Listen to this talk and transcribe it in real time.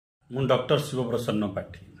मु डॉक्टर शिवप्रसन्न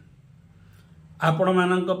पाठी आपण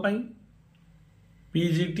मानक पई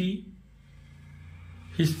पीजीटी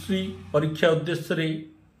हिस्ट्री परीक्षा उद्देश्य रे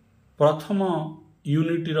प्रथम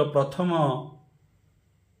यूनिटी रो प्रथम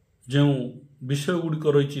जो विषय गुड़िक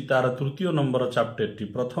रही तार तृतीय नंबर चैप्टर टी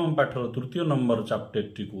प्रथम पाठर तृतीय नंबर चैप्टर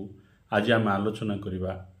टी को आज आम आलोचना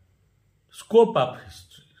करवा scope of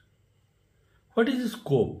history. What is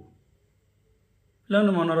scope पे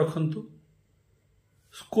मन रखु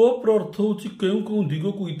स्कोप अर्थ हूँ क्यों दिग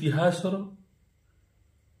को इतिहास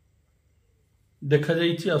देखा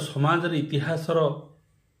जा समाज रे इतिहास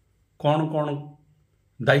कौन कौन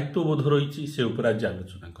दायित्वबोध रही से उपर आज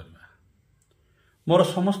आलोचना करवा। मोर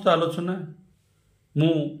समस्त आलोचना मु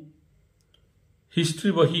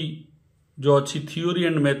हिस्ट्री बही जो अच्छी theory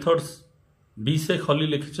and methods B Sheikh Ali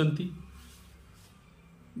लिखिंट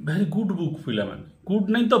very good book पिला माने गुड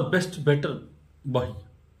नहीं तो बेस्ट बेटर बही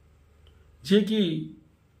जे कि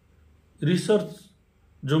रिसर्च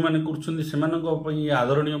जो मैंने कर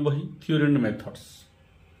आदरणीय बही theory and methods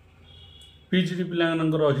PGT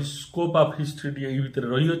पिलांकर scope of history T भितर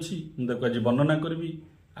रही अछि मुझे आज वर्णना करी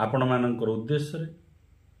आपण मानकर उद्देश्य रे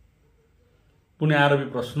पुणी आर भी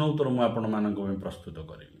प्रश्न उत्तर मु आपण मानक प्रस्तुत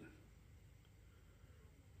करी।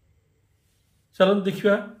 चलो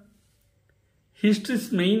देखिए histories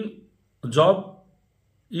main job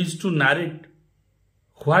is to narrate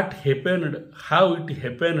what happened how it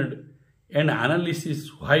happened and analysis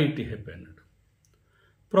why it happened.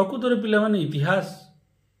 प्रकृत रे पिला माने इतिहास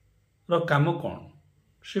रो काम कौन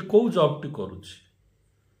से कौ जॉब टी करूछि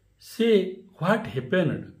से व्हाट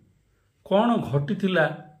हैपेंड कौन घटिथिला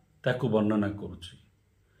ताकू वर्णना करुछि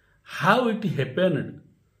हाउ इट हैपेंड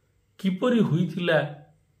किपरि हुईथिला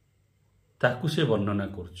ताकू से वर्णना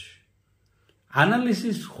करुछि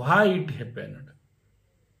एनालिसिस व्हाई इट हैपेंड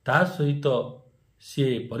ता सहित से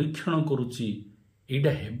परीक्षण करुछि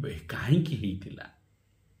एडा हेबे काहेकि हेतिला।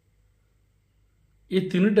 ए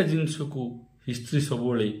तीनटा जिंस को हिस्ट्री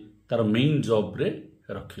सबले तार मेन जॉब रे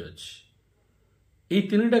रखी अछि। ए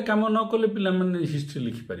तीनटा काम न कले पिला माने हिस्ट्री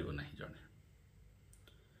लिखि परिबो नाही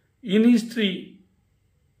जणे। In history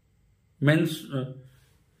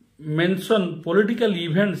mention political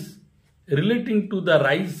events relating to the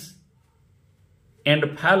rise and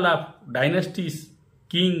fall of dynasties,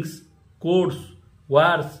 kings, courts,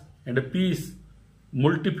 wars and peace,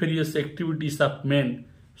 multifarious activities of men,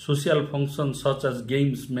 social functions such as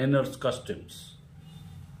games, manners, customs।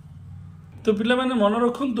 तो पिला माने मन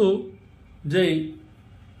रखंतु जे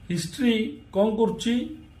हिस्ट्री कौन करछि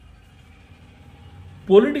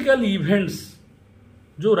political events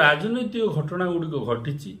जो राजनैतिक घटना गुड़िक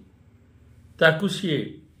घटी ताकू सी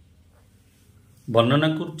वर्णना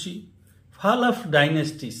करुछि। फॉल ऑफ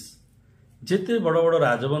डायनेस्टीज जेते बड़ बड़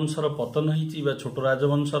राजवंशर पतन होइछि बा छोट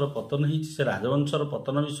राजवंशर पतन होइछि से राजवंशर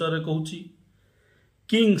पतन विषय रे कहूछि।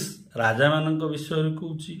 किंग्स राजा मानक विषय रे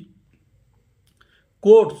कहूछि।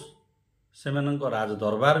 कोर्ट्स सेमानक राज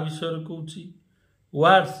दरबार विषय रे कहूछि।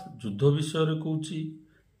 वार्स युद्ध विषय रे कहूछि।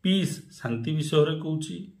 पीस शांति विषय रे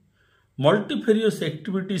कहूछि। मल्टीफेरियस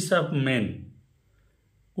एक्टिविटीज ऑफ मेन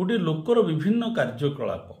गोटे लोकर विभिन्न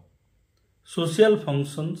कार्यकलाप सोशल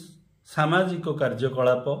फंक्शंस सामाजिक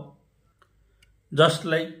कार्यकलाप जस्ट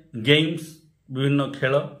लाइक गेम्स विभिन्न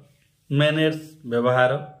खेल मैनर्स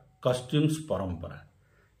व्यवहार कस्ट्यूम्स परंपरा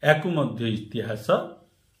याकू मध्य इतिहास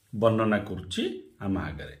वर्णना करुछि आम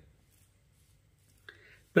आगरे।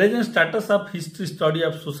 Present status of history study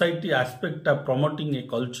of society aspect of promoting a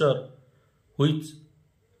culture which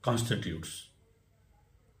constitutes.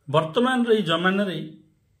 वर्तमान रे जमाना रे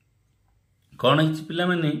कौन है पिला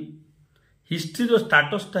माने हिस्ट्री रो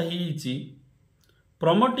स्टेटस ता हिची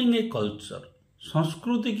प्रमोटिंग ए कल्चर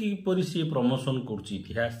संस्कृति की परि से प्रमोशन करछि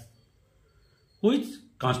इतिहास व्हिच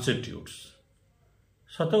कॉन्स्टिट्यूट्स।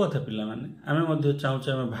 सत कथा पिला माने आमे मध्ये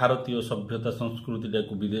चाहूचे आमे भारतीय सभ्यता संस्कृति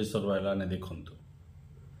को विदेश वाला देखंतु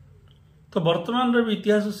तो वर्तमान रे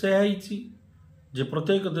इतिहास से आइछि जे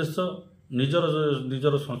प्रत्येक देश निजर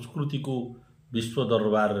निजर संस्कृति को विश्व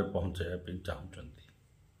दरबार रे पहुंचाया पे चाहउचंती।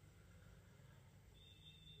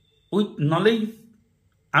 विथ नॉलेज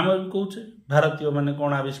आम भी कहूचे भारतीय माने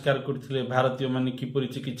कौन आविष्कार करथिले भारतीय माने किपरि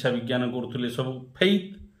चिकित्सा विज्ञान करथिले सब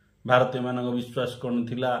फेथ भारतीय मानक विश्वास कौन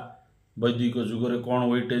थिला वैदिक युग रे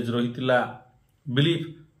कौन वेटेज रहितिला बिलीफ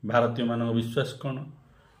भारतीय मानक विश्वास कौन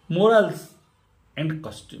मोरल्स एंड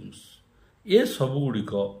कस्ट्यूम्स ये सब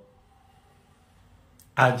गुड़िक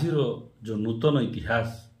आज जो नूतन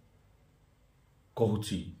इतिहास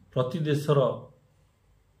कहूची प्रति देशर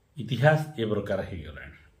इतिहास ए प्रकार हो गला।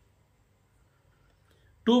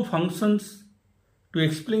 Two functions to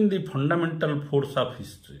explain the fundamental force of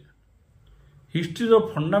history. History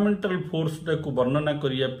fundamental फोर्सटा को वर्णना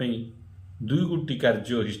करने दुई गोटी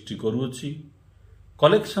कार्य history करुच्ची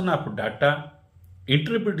collection of data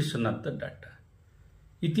interpretation of the data.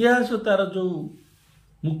 इतिहास तार जो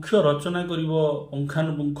मुख्य रचना कर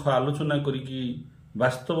पुंखानुपुंख आलोचना करी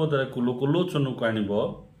वास्तवता को लोकलोचन को आनब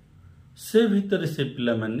से भितर से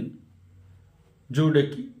पिला माने जोड़ा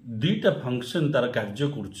कि दुईटा फंक्शन तार कार्य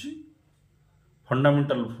करुच्ची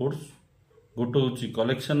फंडामेंटल फोर्स गोटे हूँ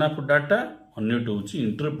कलेक्शन ऑफ डाटा अन्यटे हूँ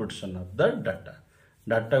interpretation of the data.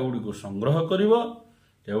 Data Gudi को संग्रह करिवो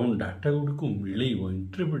एवं डाटा गुड़ी को मिलेइबो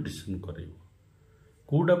इंटरप्रिटेशन करिवो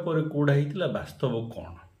कोडा पर कोडा हितला वास्तव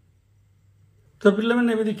कौन। तो पिला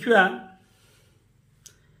माने एबे देखिबा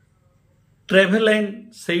ट्रेवलाइन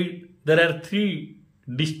said there are three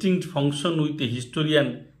distinct function with A historian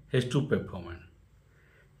has to perform.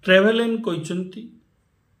 ट्रेवलाइन कहते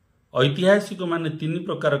ऐतिहासिक माने तीन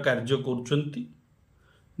प्रकार कार्य करुचंती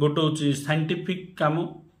गोटे हूँ साइंटिफिक काम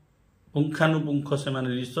पुंखानुपुंख से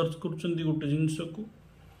माने रिसर्च करुचंती गोटे जिनस को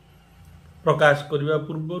प्रकाश करने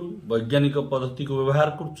पूर्व वैज्ञानिक पद्धति को व्यवहार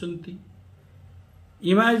करुचंती।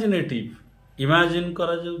 इमेजिनेटिव इमेजिन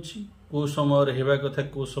करा जाउछि को समय हेबा कथा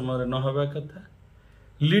को समय न हेबा कथा।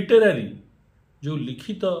 लिटरेरी जो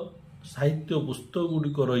लिखित साहित्य पुस्तक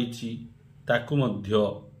गुड़िक रही ताकू मध्य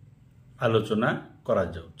आलोचना करा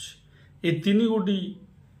जाउछि। ए तीन गोटी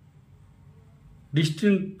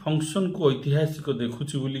डिस्टिंक्ट फंक्शन को ऐतिहासिक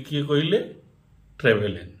देखुछि बोली किए कहले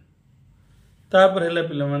ट्रेवलिंग। तापर हैला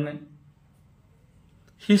पिला माने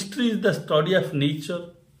history is the study of nature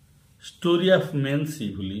story of mains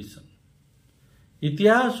evolution.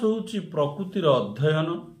 इतिहास होउछि प्रकृतिर अध्ययन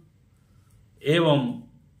एवं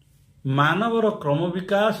मानवर क्रम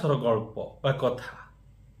विकास गल्प बा कथा।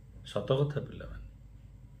 सत कथा पिला माने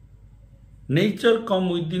nature come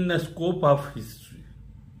within the scope of history.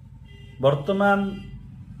 वर्तमान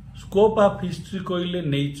स्कोप ऑफ हिस्ट्री कहले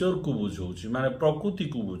नेचर को बुझाऊँ माने प्रकृति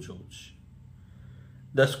को बुझाऊँ।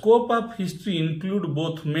 The scope of history include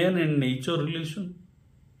both man and nature relation.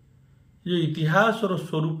 ये इतिहास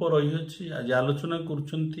स्वरूप रही आज आलोचना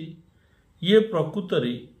करुचंती ये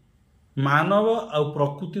प्रकृतरे मानव आ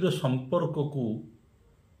प्रकृतिर संपर्क को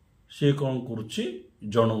से कौन करुच्ची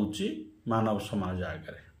जनाऊँची मानव समाज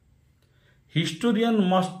आगे। Historian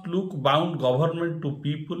must look bound government to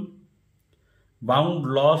people bound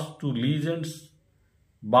loss to legends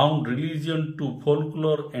bound religion to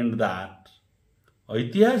folklore and the art.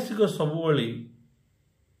 ऐतिहासिक सबुबले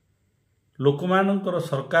लोकमानंकर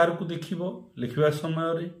सरकार को देखिबो लिखिबा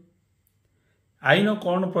समय रे आईन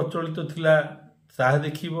कौन प्रचलित थिला ताहा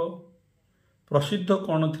देखिबो प्रसिद्ध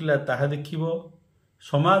कौन थिला ताहा देखिबो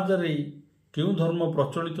समाज रे केउ धर्म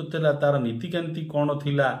प्रचलित थिला तार नीतिकांति कौन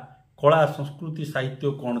थिला कला संस्कृति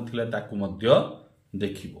साहित्य कौन थिला ताकू मध्य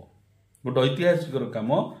देखिबो। गोटे ऐतिहासिक काम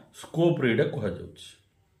स्कोप रे कह जाउछि।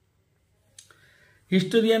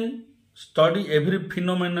 Historian study every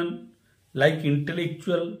phenomenon like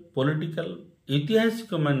intellectual political.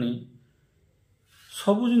 ऐतिहासिक माने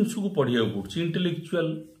सबु जिनस को पढ़िया पड़ुछि इंटेलेक्चुअल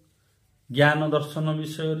ज्ञान दर्शन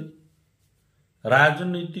विषय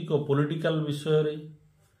राजनैतिक पॉलिटिकल विषय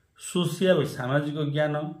सोशल सामाजिक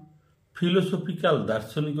ज्ञान फिलोसोफिकल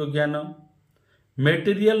दार्शनिक ज्ञान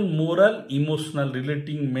material moral emotional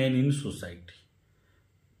relating man in society.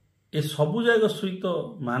 ए सबु जगह सहित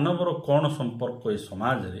मानवर कौन संपर्क ए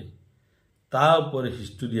समाज रे ता उपर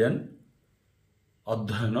हिस्टोरियन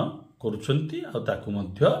अध्ययन करुछंती आ ताकू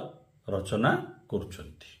मध्य रचना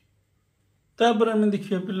करुछंती। तापर आमे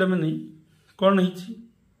देखिया पिला माने कौन हिची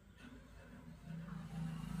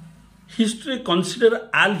history consider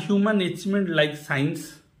all human achievement like science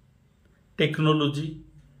technology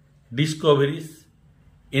discoveries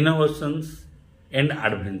innovations and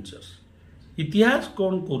adventures. इतिहास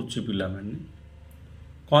कौन करुछि पिला माने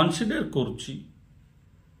कंसीडर करुछि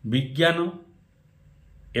विज्ञान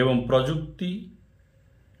एवं प्रजुक्ति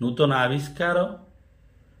नूतन आविष्कार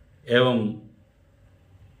एवं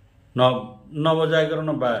नवजागरण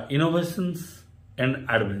बा इनोवेशंस एंड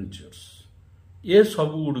एडवेंचर्स ये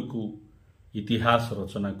सब गुड़ी को इतिहास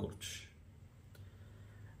रचना करुछि।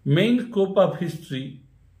 Main scope of history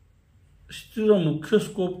history मुख्य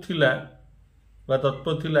स्कोप थिला बा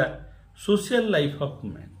तत्व थिला सोशल लाइफ ऑफ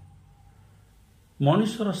मैन।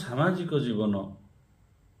 मनुष्यर सामाजिक जीवन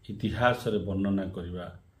इतिहास रे वर्णना करबा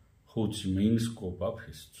होछि main scope of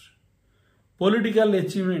history. Political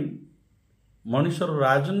achievement मनुष्यर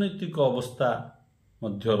राजनैतिक अवस्था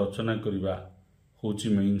मध्य रचना करबा होछि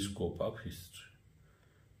main scope of history.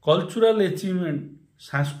 Cultural achievement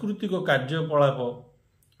सांस्कृतिक कार्यकलाप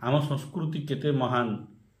आम संस्कृति केते महान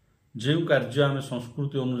जो कार्य आम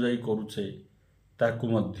संस्कृति अनुजाई करुचे ताकू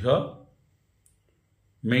मध्य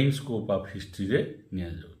मेन स्कोप ऑफ हिस्ट्री रे निया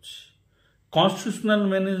जाउछि। कॉन्स्टिट्यूशनल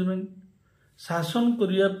मैनेजमेंट शासन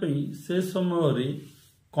करिया पई से समय रे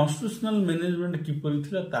कॉन्स्टिट्यूशनल मैनेजमेंट किपरि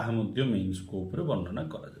थिला ताहा मध्ये मेन स्कोप रे वर्णना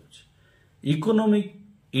करा जाउछि। इकोनॉमिक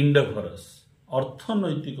इंडेभरस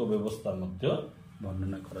अर्थनैतिक व्यवस्था मध्ये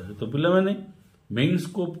वर्णना करा जाउ। तो पिला माने मेन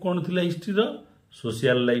स्कोप कोन थिला हिस्ट्री रो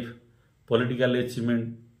social life, political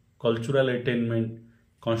achievement, cultural attainment,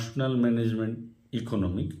 constitutional management,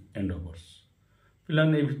 economic endeavours. पिला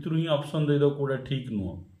ने भितर ही ऑप्शन दे दो कोडा ठीक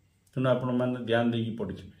नुह तेना आपण माने ध्यान देकी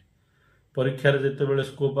पढिथिबे। परीक्षा रे जते बेले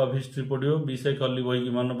scope of history पढियो B shake Ali बही की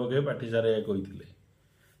मन पके पाठी सारे या कहिथिले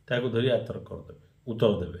ताको धरि आतर कर देबे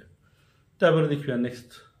उत्तर देबे। तापर देखिया नेक्स्ट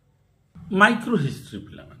माइक्रो हिस्ट्री।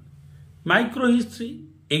 पिला माने micro history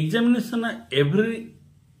examination every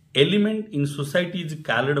element in society is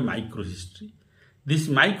called micro history. This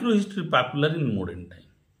micro history popular in modern time.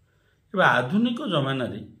 एबा आधुनिक जमाना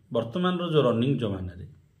रे वर्तमान रो जो रनिंग जमाना रे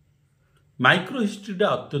माइक्रो हिस्ट्री डा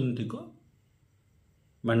अत्यंतिक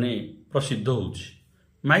माने प्रसिद्ध होछि।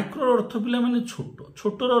 माइक्रो अर्थ पिला माने छोटो,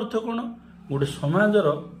 छोटोर अर्थ कोन गोटे समाजर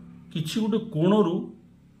किछि गोटे कोणरू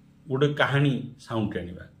गोटे कहानी साउंड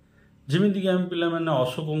आनिबा। जेमिति कि हम पिला माने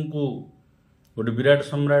अशोकन को गोटे विराट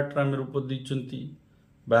सम्राट राम रूप दैचंती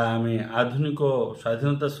बा आमे आधुनिक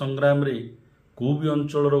स्वाधीनता संग्राम रे को भी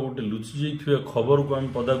अंचल गोटे लुचि जाइथिबा खबर को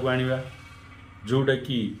हम पदा को आनिबा जोटा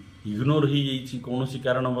कि इग्नोर ही जाइछि कोनोसी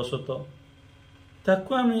कारणवशतः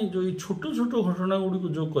ताको आम जो छोट छोट घटना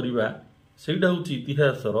गुड़ी जो करवा सेटा हूँ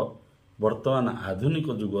इतिहासर वर्तमान आधुनिक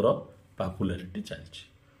जुगर पॉपुलारिटी चलछि।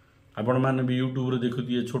 आपण मैंने भी यूट्यूब रे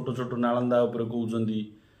देखुए छोट छोट नालंदा उपर कहउचंदी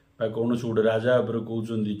बा कोनोसी गोटे राजा उपर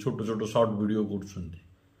कहउचंदी छोट छोट शॉर्ट वीडियो करछंदी।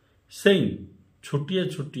 सेम छोटिया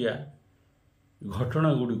छोटिया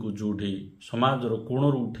घटना गुड़ी को जोटे समाजर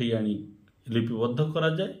कोणरू उठे आनी लिपिबद्ध करा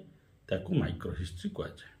जाए ताको माइक्रो हिस्ट्री कहा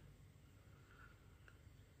जाए।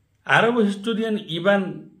 Arab historian Ibn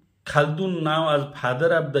Khaldun now as father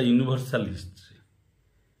of the universal history.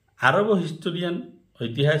 Arab historian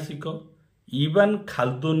ऐतिहासिक इबान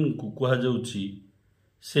खालदुन को कहा जाउछि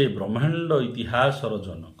से ब्रह्मांड इतिहास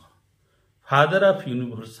जनक फादर ऑफ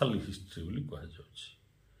यूनिवर्सल हिस्ट्री बोली कहा जाउछि।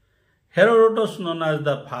 Herodotus known as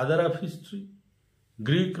the father of history.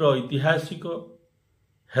 Greek रो ऐतिहासिक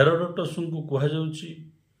हेरोडोटस को कहा जाउछि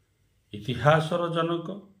इतिहास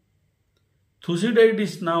जनक।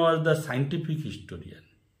 थुसिडाइडिस now as the scientific historian.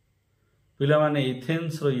 पिला माने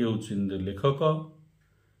एथेंस रो ये लेखक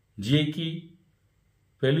जी कि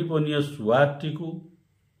पेलिपोनियस वार्टी को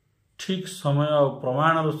ठीक समय और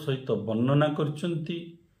प्रमाण सहित वर्णना करचंती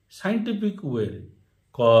साइंटिफिक वे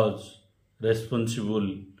कॉज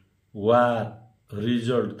रेस्पोंसिबल वार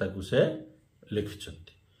रिजल्ट ताकू से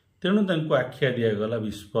लिखिचंती। तेणु तांको आख्या दिया गला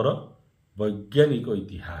विश्वर वैज्ञानिक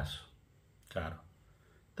इतिहास कार।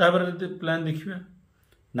 तापर प्लान देखिए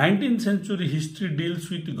 19th century history deals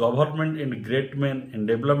with government and great men and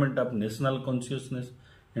development of national consciousness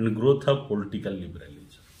and growth of political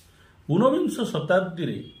liberalism। 19वीं शताब्दी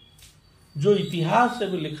रे जो इतिहास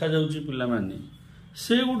एवं लिखा जाउछि पिला माने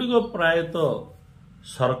से गुडिक प्रायतः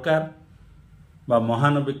सरकार बा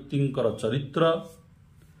महान व्यक्तिंकर चरित्र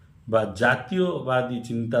बा जातीयवादी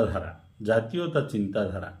चिंताधारा जातीयता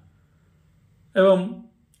चिंताधारा एवं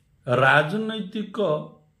राजनैतिक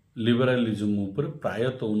लिबरालिज्म उपर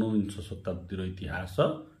प्रायतः 19वीं शताब्दी इतिहास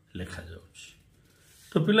लिखा जाउछि।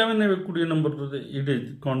 तो पिला माने 20 नंबर ये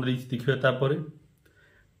कौन देखिए तापर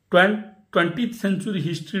 20th century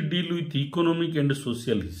history deal with economic and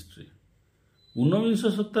social history। 19वीं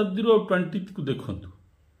शताब्दी और 20th को देखंतु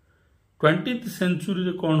 20th century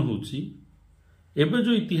रे कौन होछि एबे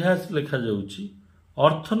जो इतिहास लिखा जाउछि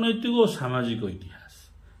अर्थनैतिक और सामाजिक इतिहास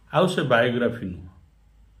आउ से बायोग्राफी नु।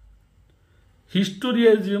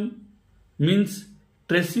 Historianism means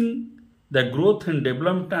tracing the growth and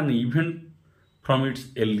development an event from its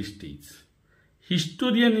early stage।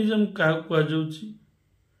 Historianism क्या कहा जाउछि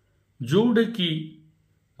जोडे कि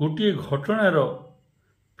गोटे घटनार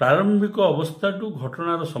प्रारंभिक अवस्था टू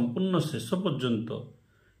घटनार संपूर्ण शेष पर्यंत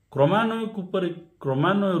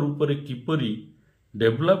क्रमान्वय रूप से किपरि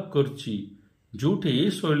डेभलप करछि जोठे ए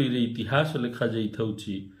शैली रे इतिहास लिखा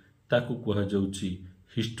जाइथाउछि ताकू कहा जाउछि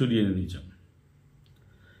हिस्टोरियनिज्म।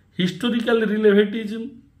 हिस्टोरिकल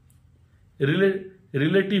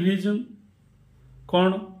रिलेटिविज्म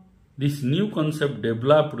कौन this new concept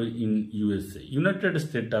developed in USA United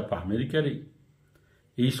state of America रे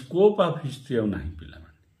ए स्कोप ऑफ हिस्ट्री आ नाही पिला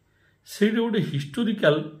माने से गोटे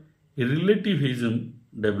हिस्टोरिकल रिलेटिविज्म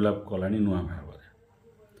डेवलप कलानी नुआ भाव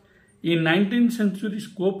इन 19th century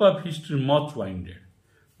scope of history much winded.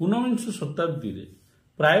 19वीं शताब्दी रे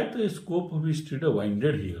प्रायतः स्कोप ऑफ हिस्ट्री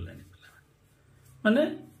वाइंडेड हो गलानी पिला माने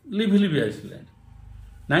लिभि लिभि आसलानी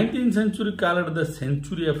 19th century called the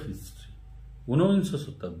century of history. 19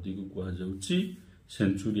 शताब्दी को कहा जाउची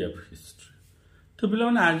सेंचुरी ऑफ हिस्ट्री. तो पिला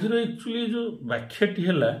माने आज एक्चुअली जो व्याख्याटी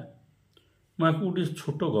है मैं गोटे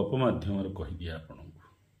छोट गप मध्यम कही दिए आपण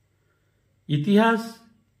इतिहास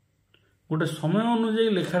गोटे समय अनुजाई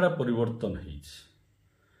लेखाटा परिवर्तन हो.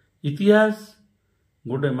 इतिहास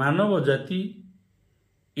गोटे मानव जाति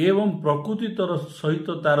एवं प्रकृति सहित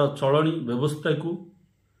तार चलनी व्यवस्था को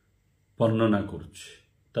वर्णना करुच्ची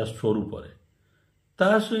स्वरूप ता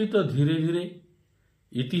सहित धीरे धीरे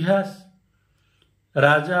इतिहास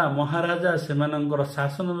राजा महाराजा सेमानंकर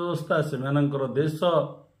शासन व्यवस्था सेमानंकर देश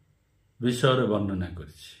विषय वर्णना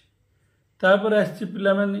कर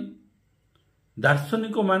पिला माने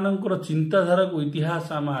दार्शनिक मानकर चिंताधारा को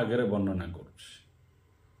इतिहास आम आगे वर्णना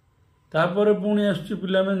कर पुणी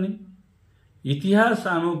आसला माने इतिहास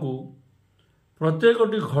आमको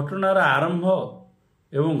प्रत्येकटी घटनार आरंभ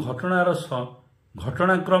एवं घटनार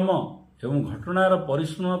घटनाक्रम एवं घटनार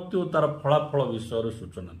परिसमाप्ति और तार फलाफल विषय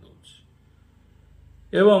सूचना दूसरी.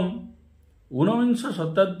 एवं 19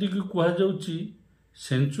 शताब्दी को कहुच्ची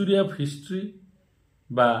सेंचुरी ऑफ हिस्ट्री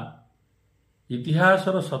बा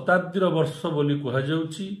इतिहासर शताब्दीर वर्ष बोली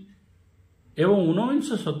कहुच्ची. एवं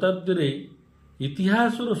 19 शताब्दी रे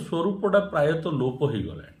इतिहासर स्वरूपटा प्रायतः लोप हो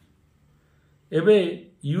गला. एबे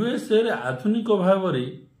यूएसए रे आधुनिक भाव रे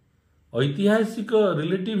ऐतिहासिक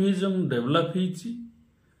रिलेटिविज्म डेवलप होइछि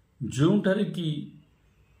जोठारे कि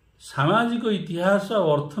सामाजिक इतिहास और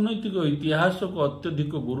अर्थनैतिक इतिहास को अत्यधिक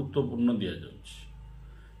गुरुत्वपूर्ण दि जाउछि.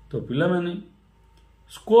 तो पिला माने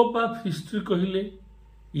स्कोप ऑफ हिस्ट्री कहले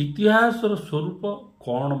इतिहास स्वरूप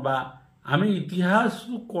कौन बा आम इतिहास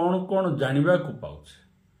कौन कौन जानवा को पाउछे.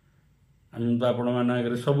 आम तो आपण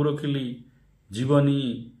माने सब रखिली जीवनी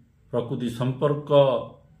प्रकृति संपर्क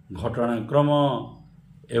घटनाक्रम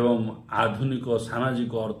एवं आधुनिक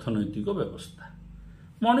सामाजिक अर्थनैतिक व्यवस्था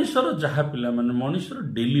मनुष्यर जहाँ पिला माने मनुष्यर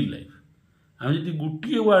डेली लाइफ आम जी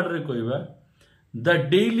गोटे वर्ड रे कहवा the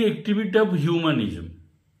daily activity of humanism.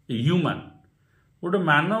 Human गोटे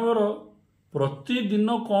मानवर प्रतिदिन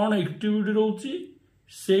कौन एक्टिविटी रोची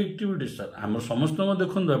से एक्टिविटी सर आम समस्त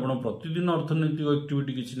देखो आप प्रतिदिन अर्थनैतिक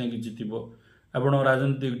एक्टिविटी किसी ना कि आप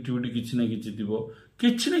राजनीतिक एक्टिविटी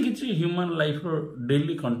किसी ना कि human life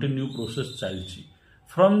daily continue process चलती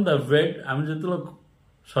फ्रॉम द बेड आम जो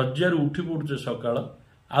शज्यार उठी पड़ुचे सकाळ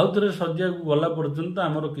आउ थे शज्या को गला पर्यंत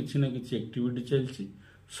आमर किसी ना कि एक्टिविटी चलती.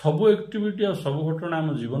 सबू एक्टिविटी और सब घटना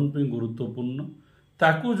आम जीवन पर गुरुत्वपूर्ण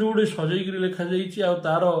ताकू जोड़े सजैक लिखा जा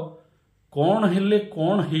तार कौन हेले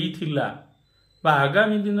कौन हेइथिला बा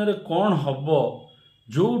आगामी दिन में कौन हब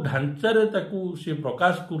जो ढांचारे ताकू से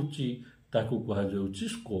प्रकाश करुच्ची ताकू कहा जाउची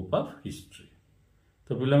स्कोप ऑफ हिस्ट्री.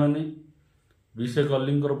 तो पिला माने बी शेक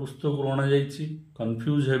अली पुस्तक अणा जाइछि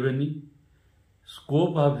confuse हेबेनी.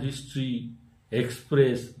 Scope of history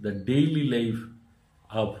express the daily life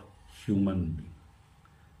of human being.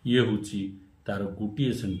 ये होची तार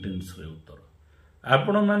गोटे सेंटेंस रे उत्तर.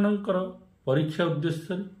 आपण मानकर परीक्षा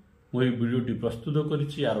उद्देश्य मुझे वीडियोटी प्रस्तुत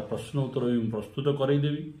करिछि. यार प्रश्न उत्तर भी प्रस्तुत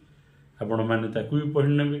करदेवी आपण मैंने ताकू भी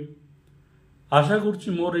पढ़ी नेबे. आशा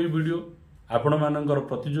करुच्ची मोर ये वीडियो आपण मानकर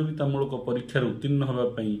प्रतियोगितामूलक परीक्षार उत्तीर्ण होगा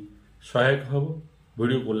पई सहायक हब.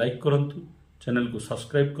 वीडियो को लाइक करंतु, चैनल को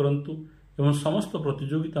सब्सक्राइब करंतु एवं समस्त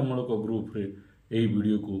प्रतियोगितामूलक ग्रुप रे एई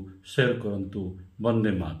वीडियो को शेयर करंतु.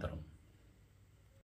 वंदे मातरम.